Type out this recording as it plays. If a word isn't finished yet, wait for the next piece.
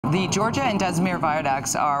The Georgia and Dunsmuir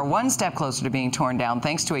Viaducts are one step closer to being torn down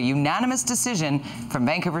thanks to a unanimous decision from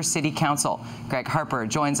Vancouver City Council. Greg Harper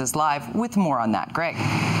joins us live with more on that. Greg.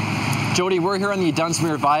 Jody, we're here on the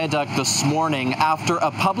Dunsmuir Viaduct this morning after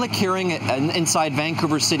a public hearing inside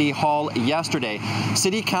Vancouver City Hall yesterday.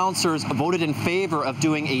 City councillors voted in favor of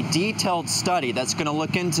doing a detailed study that's going to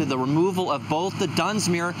look into the removal of both the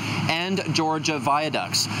Dunsmuir and Georgia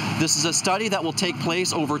viaducts. This is a study that will take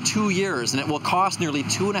place over 2 years, and it will cost nearly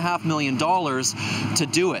 $2.5 million to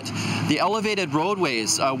do it. The elevated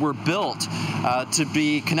roadways were built to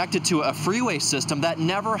be connected to a freeway system that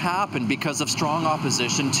never happened because of strong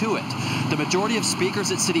opposition to it. The majority of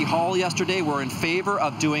speakers at City Hall yesterday were in favor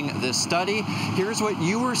of doing this study. Here's what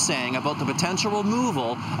you were saying about the potential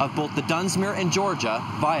removal of both the Dunsmuir and Georgia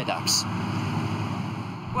viaducts.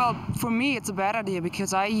 Well, for me, it's a bad idea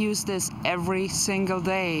because I use this every single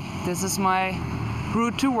day. This is my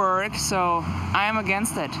route to work, so I am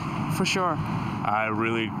against it, for sure. I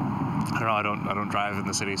don't drive in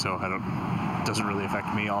the city, so it doesn't really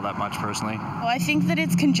affect me all that much personally. Well, I think that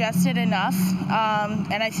it's congested enough,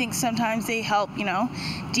 and I think sometimes they help,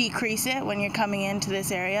 decrease it when you're coming into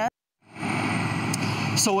this area.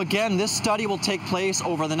 So again, this study will take place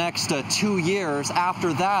over the next 2 years.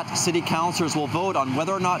 After that, city councillors will vote on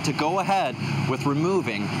whether or not to go ahead with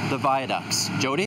removing the viaducts. Jody?